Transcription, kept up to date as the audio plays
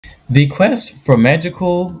The Quest for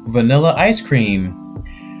Magical Vanilla Ice Cream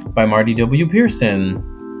by Marty W. Pearson.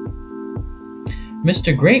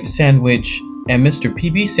 Mr. Grape Sandwich and Mr.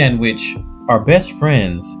 PB Sandwich are best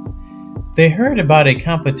friends. They heard about a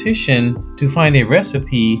competition to find a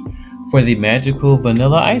recipe for the magical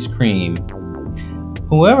vanilla ice cream.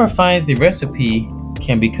 Whoever finds the recipe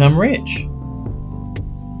can become rich.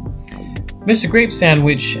 Mr. Grape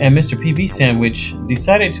Sandwich and Mr. PB Sandwich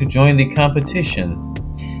decided to join the competition.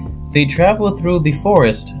 They traveled through the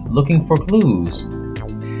forest looking for clues.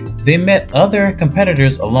 They met other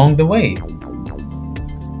competitors along the way.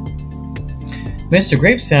 Mr.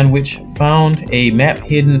 Grape Sandwich found a map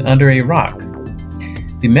hidden under a rock.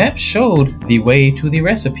 The map showed the way to the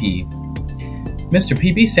recipe. Mr.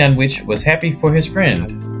 PB Sandwich was happy for his friend.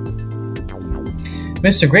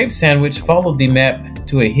 Mr. Grape Sandwich followed the map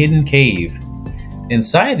to a hidden cave.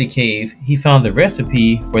 Inside the cave, he found the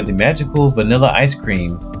recipe for the magical vanilla ice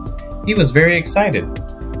cream. He was very excited.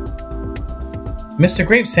 Mr.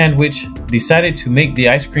 Grape Sandwich decided to make the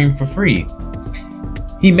ice cream for free.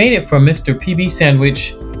 He made it for Mr. PB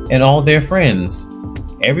Sandwich and all their friends.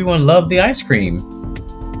 Everyone loved the ice cream.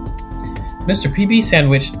 Mr. PB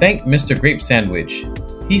Sandwich thanked Mr. Grape Sandwich.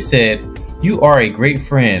 He said, "You are a great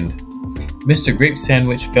friend." Mr. Grape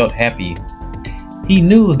Sandwich felt happy. He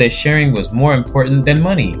knew that sharing was more important than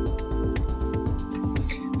money.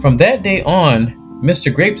 From that day on,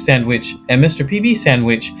 Mr. Grape Sandwich and Mr. PB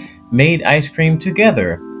Sandwich made ice cream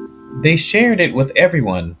together. They shared it with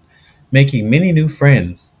everyone, making many new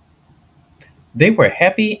friends. They were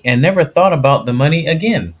happy and never thought about the money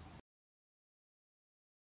again.